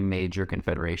of three major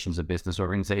confederations of business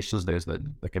organizations. There's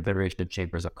the Confederation of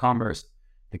Chambers of Commerce,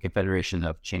 the Confederation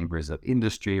of Chambers of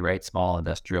Industry, right, small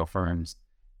industrial firms,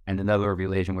 and another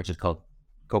organization which is called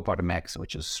Coparmex,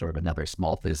 which is sort of another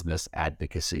small business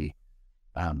advocacy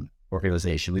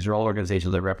organization. These are all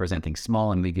organizations that are representing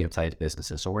small and medium-sized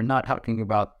businesses. So we're not talking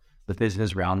about the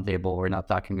Business Roundtable. We're not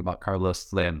talking about Carlos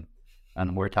Slim,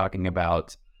 and we're talking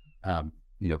about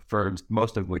firms,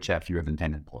 most of which have fewer than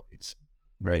 10 employees,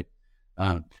 right?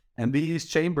 And these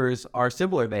chambers are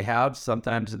similar.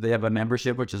 Sometimes they have a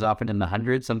membership which is often in the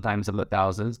hundreds, sometimes in the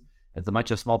thousands. It's a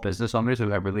bunch of small business owners who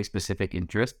have really specific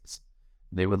interests.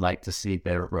 They would like to see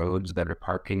better roads, better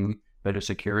parking, better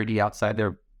security outside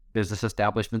their business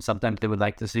establishment. Sometimes they would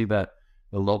like to see the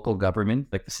local government,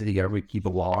 like the city government, keep a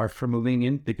Walmart from moving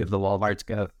in because the Walmart's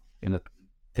going to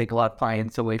take a lot of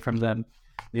clients away from them.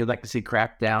 They would like to see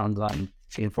crackdowns on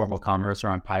informal commerce or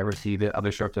on piracy, the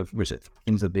other sorts of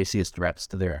things that they see as threats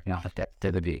to their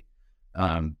activity.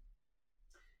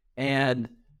 And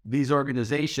these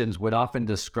organizations would often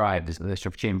describe, these sort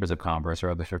of chambers of commerce or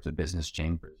other sorts of business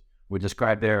chambers, would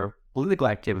describe their political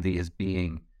activity as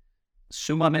being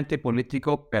sumamente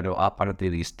politico pero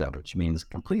apartidista, which means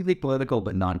completely political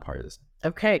but nonpartisan.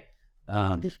 Okay.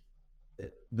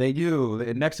 They do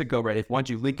in Mexico, right? Once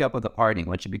you link up with the party,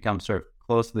 once you become sort of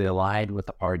closely aligned with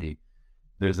the party,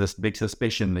 there's this big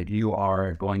suspicion that you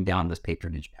are going down this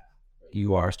patronage path.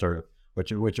 You are sort of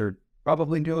what you're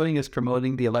probably doing is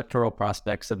promoting the electoral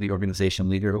prospects of the organization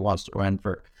leader who wants to run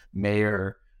for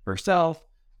mayor herself,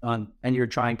 and you're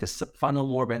trying to funnel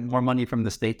more money from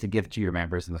the state to give to your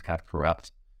members in this kind of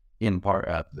corrupt,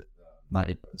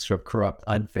 corrupt,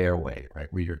 unfair way, right?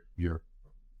 Where you're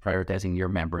prioritizing your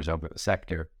members over the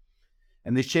sector.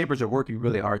 And these chambers are working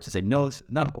really hard to say, no, it's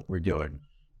not what we're doing.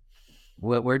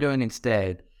 What we're doing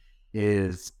instead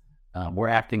is we're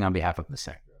acting on behalf of the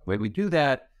sector. The way we do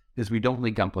that is we don't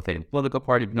link up with any political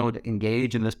party, we don't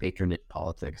engage in this patronage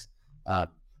politics.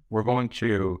 We're going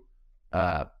to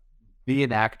be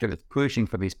an actor that's pushing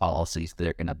for these policies that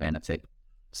are going to benefit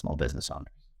small business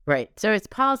owners. Right. So it's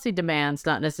policy demands,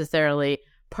 not necessarily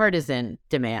partisan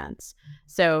demands.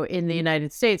 So in the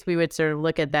United States, we would sort of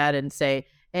look at that and say,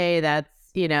 hey, that's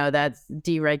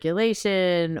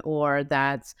deregulation, or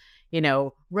that's,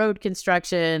 road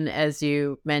construction, as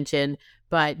you mentioned,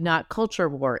 but not culture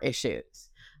war issues.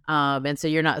 And so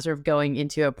you're not sort of going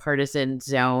into a partisan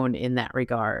zone in that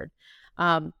regard.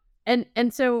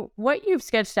 And so what you've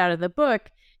sketched out of the book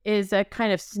is a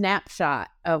kind of snapshot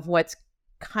of what's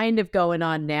kind of going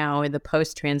on now in the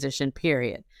post-transition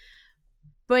period.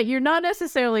 But you're not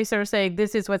necessarily sort of saying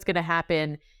this is what's going to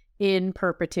happen in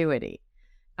perpetuity.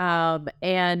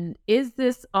 And is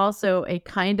this also a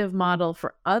kind of model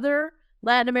for other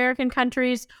Latin American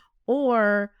countries,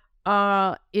 or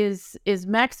is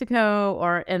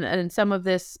Mexico and some of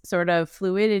this sort of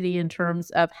fluidity in terms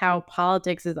of how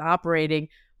politics is operating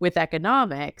with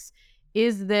economics,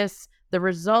 is this the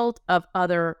result of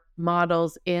other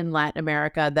models in Latin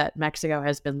America that Mexico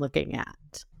has been looking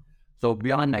at? So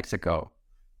beyond Mexico,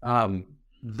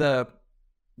 there's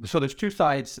two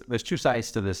sides. There's two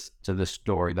sides to this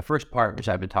story. The first part, which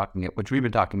we've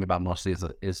been talking about mostly,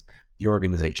 is the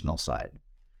organizational side,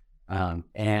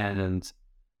 and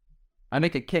I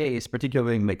make a case,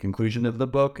 particularly in the conclusion of the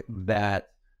book, that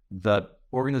the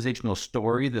organizational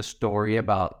story, the story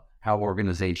about how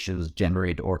organizations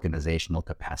generate organizational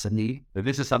capacity, that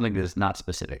this is something that is not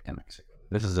specific to Mexico.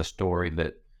 This is a story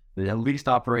that at least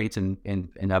operates in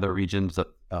other regions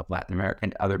of Latin America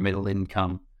and other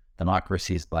middle-income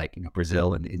democracies like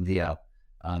Brazil and India.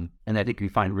 And I think we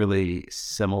find really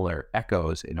similar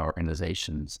echoes in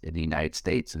organizations in the United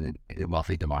States and in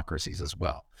wealthy democracies as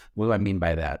well. What do I mean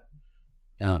by that?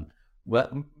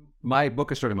 Well, my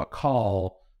book is sort of a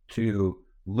call to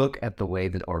look at the way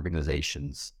that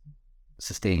organizations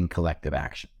sustain collective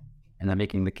action. And I'm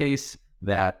making the case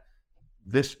that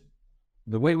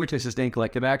the way in which they sustain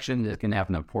collective action is going to have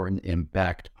an important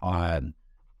impact on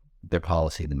their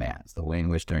policy demands, the way in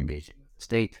which they're engaging with the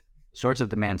state, the sorts of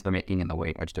demands they're making, and the way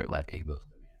in which they're levying those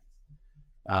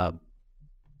demands.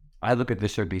 I look at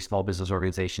this sort of these small business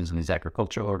organizations and these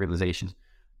agricultural organizations,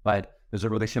 but there's a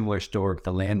really similar story with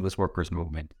the landless workers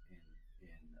movement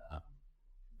in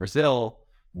Brazil,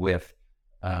 with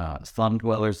slum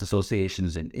dwellers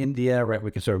associations in India, right?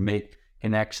 We can sort of make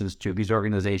connections to these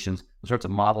organizations, the sorts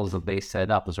of models that they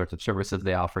set up, the sorts of services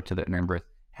they offer to their members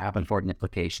have important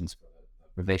implications for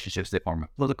the relationships they form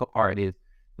with political parties,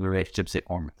 the relationships they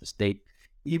form with the state.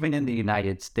 Even in the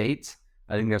United States,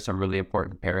 I think there's some really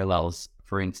important parallels.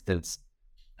 For instance,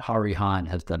 Hari Hahn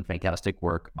has done fantastic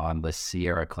work on the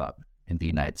Sierra Club in the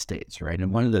United States, right?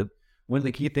 And one of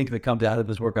the key things that comes out of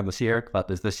his work on the Sierra Club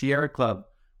is the Sierra Club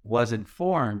wasn't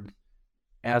formed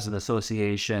as an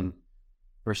association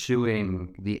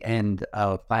pursuing the end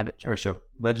of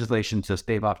legislation to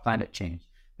stave off climate change.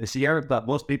 The Sierra Club,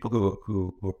 most people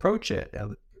who approach it,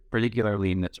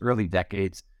 particularly in its early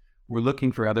decades, were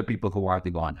looking for other people who wanted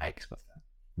to go on hikes with them,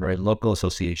 right? Local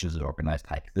associations that organized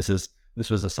hikes. This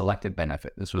was a selected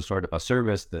benefit. This was sort of a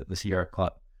service that the Sierra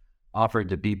Club offered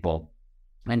to people.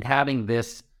 And having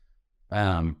this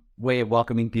way of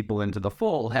welcoming people into the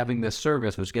fold, having this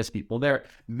service which gets people there,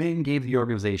 then gave the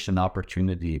organization an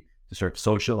opportunity to sort of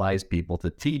socialize people, to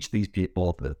teach these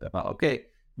people about, okay,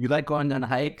 you like going on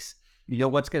hikes? You know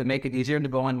what's going to make it easier to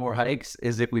go on more hikes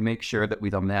is if we make sure that we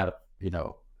don't have,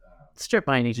 strip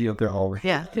mining. Geothermal.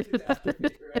 Yeah.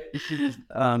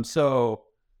 So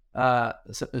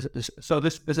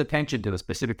this attention to the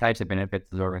specific types of benefits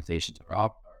the organizations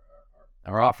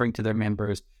are offering to their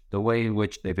members, the way in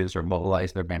which they sort of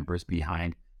mobilize their members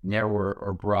behind narrower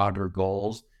or broader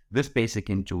goals. This basic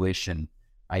intuition,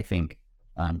 I think,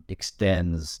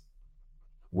 extends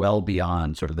well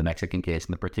beyond sort of the Mexican case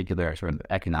and the particular sort of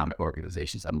economic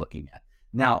organizations I'm looking at.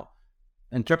 Now,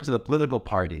 in terms of the political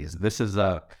parties, this is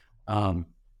a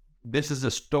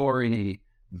story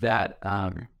that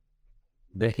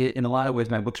in a lot of ways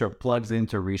my book sort of plugs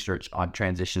into research on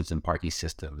transitions in party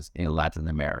systems in Latin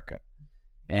America.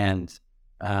 And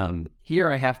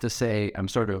here I have to say I'm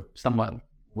sort of somewhat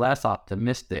less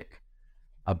optimistic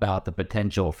about the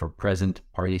potential for present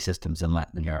party systems in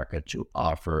Latin America to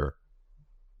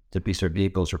be sort of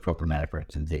vehicles for programmatic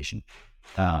representation.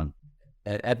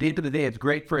 At the end of the day, it's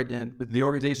great for the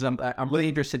organizations. I'm really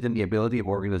interested in the ability of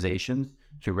organizations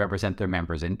to represent their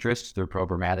members' interests through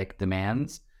programmatic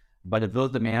demands. But if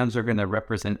those demands are going to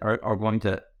represent, are going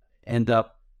to end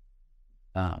up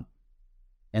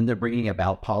bringing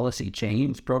about policy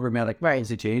change, programmatic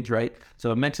policy change, right?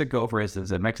 So in Mexico, for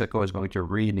instance, Mexico is going to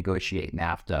renegotiate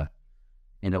NAFTA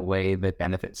in a way that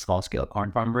benefits small-scale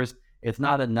corn farmers. It's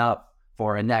not enough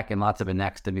for a NEC and lots of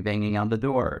NECs to be banging on the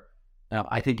door. Now,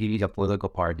 I think you need a political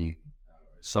party,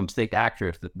 some state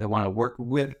actors that want to work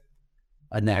with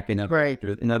a NEC and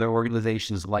other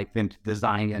organizations like them to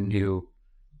design a new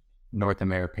North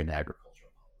American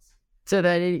agricultural policy. So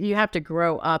that you have to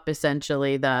grow up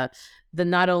essentially the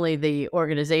not only the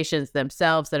organizations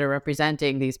themselves that are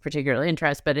representing these particular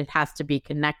interests, but it has to be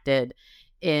connected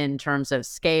in terms of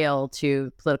scale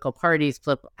to political parties,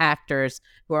 political actors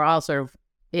who are all sort of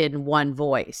in one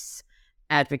voice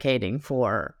advocating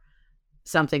for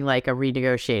something like a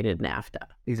renegotiated NAFTA.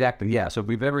 Exactly, yeah. So if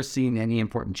we've ever seen any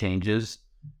important changes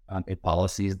in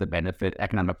policies that benefit,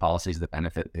 economic policies that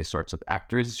benefit these sorts of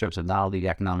actors, these sorts of non-lead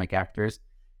economic actors,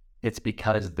 it's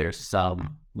because there's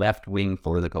some left-wing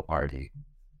political party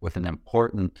with an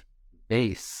important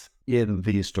base in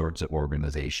these sorts of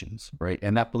organizations, right?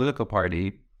 And that political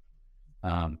party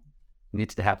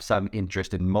needs to have some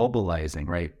interest in mobilizing,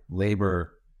 right?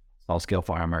 Labor, small-scale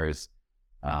farmers,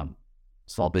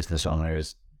 small business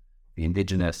owners, the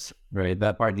indigenous, right?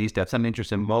 That party needs to have some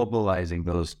interest in mobilizing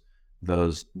those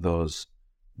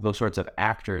sorts of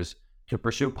actors to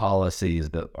pursue policies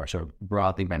that are sort of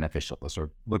broadly beneficial, to sort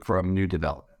of look for a new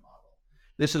development model.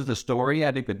 This is the story.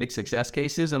 I think the big success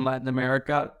cases in Latin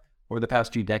America over the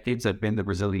past few decades have been the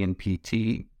Brazilian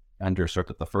PT under sort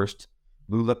of the first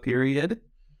Lula period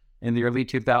in the early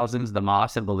 2000s, the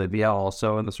MAS in Bolivia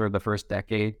also in the sort of the first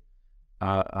decade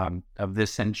of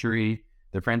this century,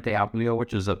 the Frente Amplio,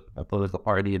 which is a political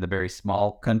party in a very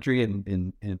small country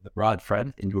in the broad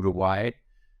front in Uruguay.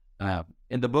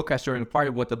 In the book, part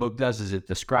of what the book does is it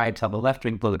describes how the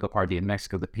left-wing political party in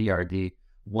Mexico, the PRD,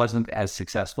 wasn't as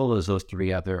successful as those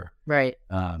three other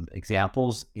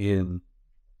examples in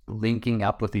linking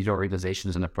up with these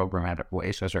organizations in a programmatic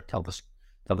way. So I sort of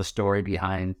tell the story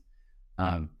behind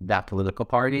that political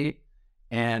party.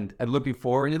 And looking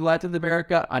forward in Latin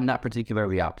America, I'm not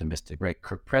particularly optimistic, right?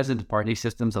 Present party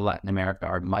systems in Latin America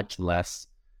are much less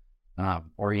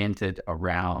oriented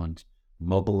around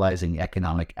mobilizing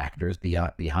economic actors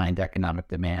behind economic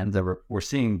demands. We're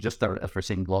seeing, as we're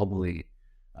seeing globally,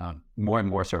 more and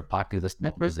more sort of populist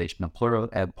mobilization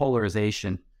and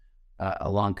polarization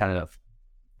along kind of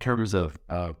terms of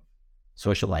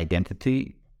social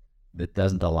identity that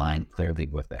doesn't align clearly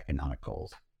with economic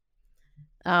goals.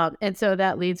 And so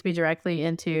that leads me directly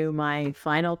into my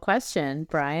final question,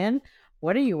 Brian.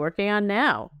 What are you working on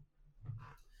now?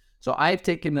 So I've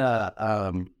taken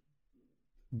I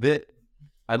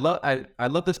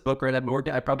love this book, right?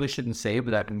 I probably shouldn't say,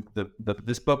 but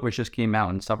this book, which just came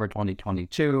out in summer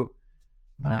 2022,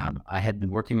 I had been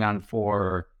working on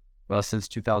since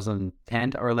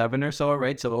 2010 or 11 or so,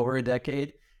 right? So over a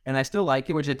decade, and I still like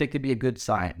it, which I think could be a good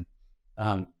sign.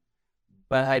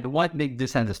 But I had one big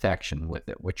dissatisfaction with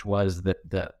it, which was that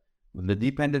the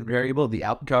dependent variable, the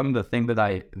outcome, the thing that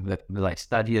I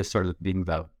study as sort of being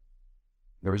the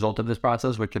result of this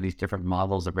process, which are these different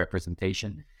models of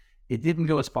representation. It didn't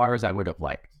go as far as I would have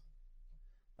liked.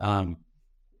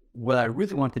 What I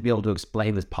really want to be able to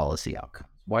explain is policy outcomes.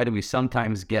 Why do we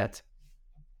sometimes get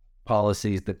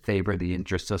policies that favor the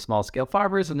interests of small-scale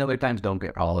farmers, and other times don't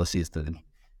get policies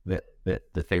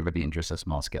that favor the interests of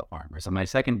small-scale farmers? And my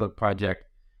second book project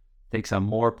takes a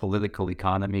more political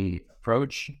economy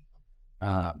approach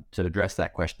to address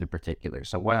that question in particular.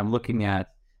 So what I'm looking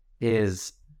at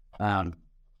is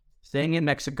staying in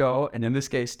Mexico, and in this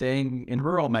case, staying in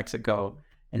rural Mexico,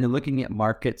 and then looking at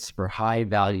markets for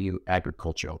high-value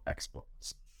agricultural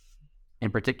exports. In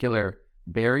particular,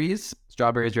 berries,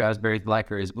 strawberries, raspberries,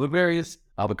 blackberries, blueberries,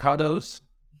 avocados,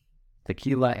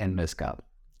 tequila, and mezcal.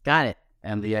 Got it.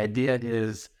 And the idea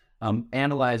is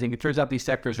analyzing, it turns out these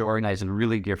sectors are organized in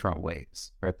really different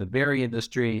ways. Right? The berry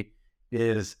industry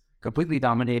is completely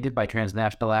dominated by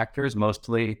transnational actors,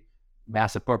 mostly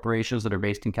massive corporations that are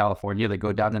based in California. They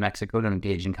go down to Mexico to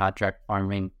engage in contract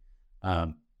farming,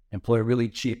 employ really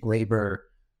cheap labor,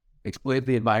 exploit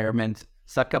the environment,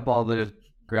 suck up all the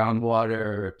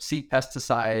groundwater, seed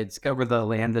pesticides, cover the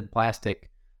land in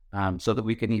plastic so that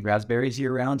we can eat raspberries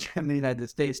year-round in the United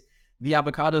States. The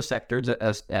avocado sector,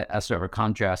 as sort of a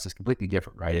contrast, is completely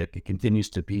different, right? It continues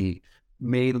to be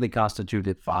mainly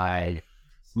constituted by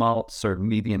small, sort of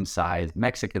medium-sized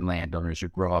Mexican landowners who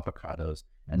grow avocados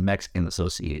and Mexican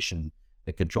association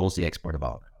that controls the export of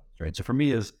avocados, right? So for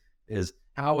me is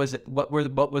how is it, what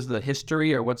was the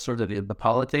history or what sort of the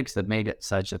politics that made it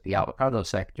such that the avocado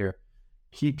sector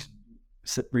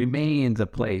remains a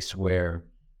place where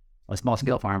a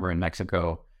small-scale farmer in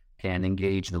Mexico can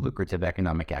engage in the lucrative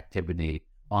economic activity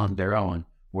on their own,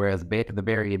 whereas the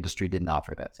berry industry didn't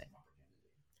offer that same opportunity.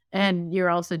 And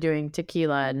you're also doing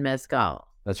tequila and mezcal.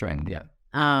 That's right, yeah.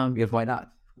 Because why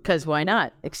not? Because why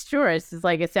not? Sure, it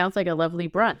sounds like a lovely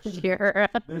brunch here.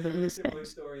 There's a really similar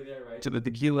story there, right? So the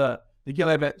tequila is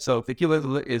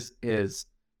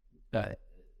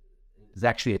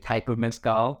actually a type of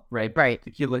mezcal, right? Right.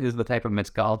 Tequila is the type of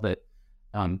mezcal that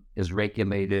is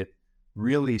regulated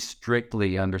really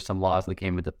strictly under some laws that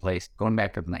came into place going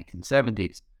back to the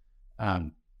 1970s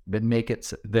that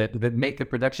make the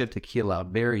production of tequila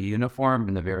very uniform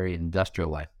and a very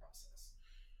industrialized process.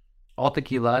 All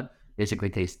tequila basically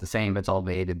tastes the same. It's all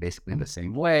made in basically the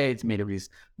same way. It's made of these,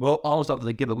 almost all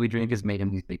the tequila we drink is made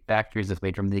in these big factories. It's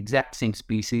made from the exact same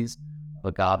species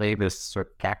of agave, this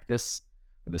sort of cactus,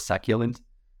 the succulent.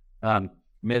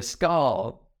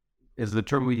 Mezcal is the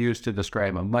term we use to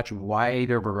describe a much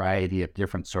wider variety of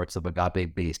different sorts of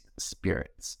agave-based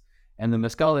spirits. And the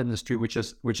mezcal industry, which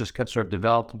is sort of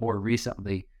developed more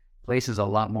recently, places a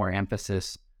lot more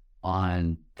emphasis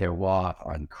on terroir,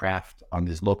 on craft, on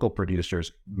these local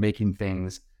producers making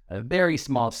things at a very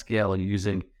small scale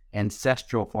using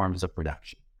ancestral forms of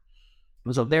production.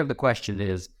 So there the question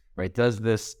is, right, does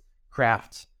this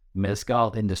craft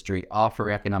mezcal industry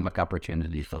offer economic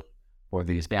opportunity for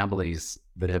these families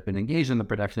that have been engaged in the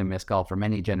production of mezcal for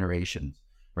many generations,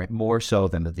 right? More so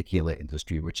than the tequila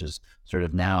industry, which has sort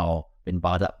of now been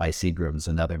bought up by Seagram's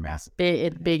and other massive.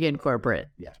 Big and corporate.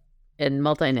 Yeah. And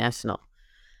multinational.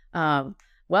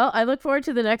 Well, I look forward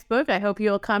to the next book. I hope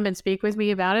you'll come and speak with me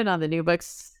about it on the New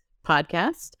Books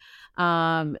podcast.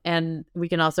 And we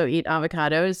can also eat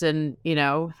avocados and,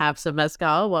 have some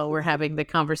mezcal while we're having the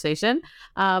conversation.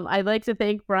 I'd like to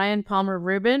thank Brian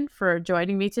Palmer-Rubin for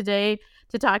joining me today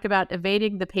to talk about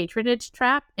Evading the Patronage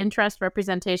Trap, Interest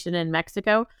Representation in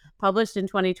Mexico, published in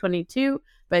 2022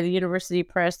 by the University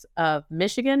of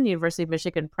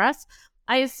Michigan Press.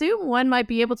 I assume one might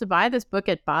be able to buy this book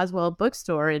at Boswell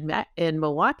Bookstore in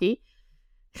Milwaukee.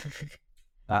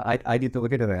 I need to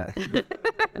look into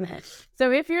that.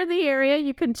 So if you're in the area,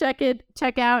 you can check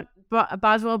out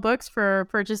Boswell Books for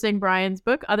purchasing Brian's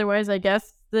book. Otherwise, I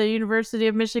guess the University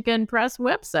of Michigan Press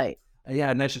website.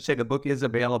 Yeah, and I should say the book is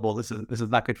available. This is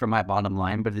not good for my bottom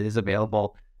line, but it is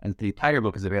available, and the entire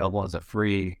book is available as a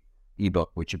free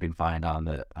ebook, which you can find on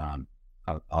the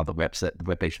website, the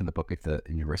webpage of the book at the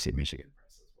University of Michigan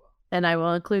Press as well. And I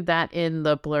will include that in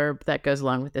the blurb that goes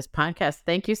along with this podcast.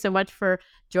 Thank you so much for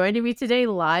joining me today,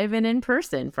 live and in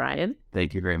person, Brian.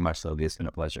 Thank you very much, Sylvia. It's been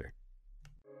a pleasure.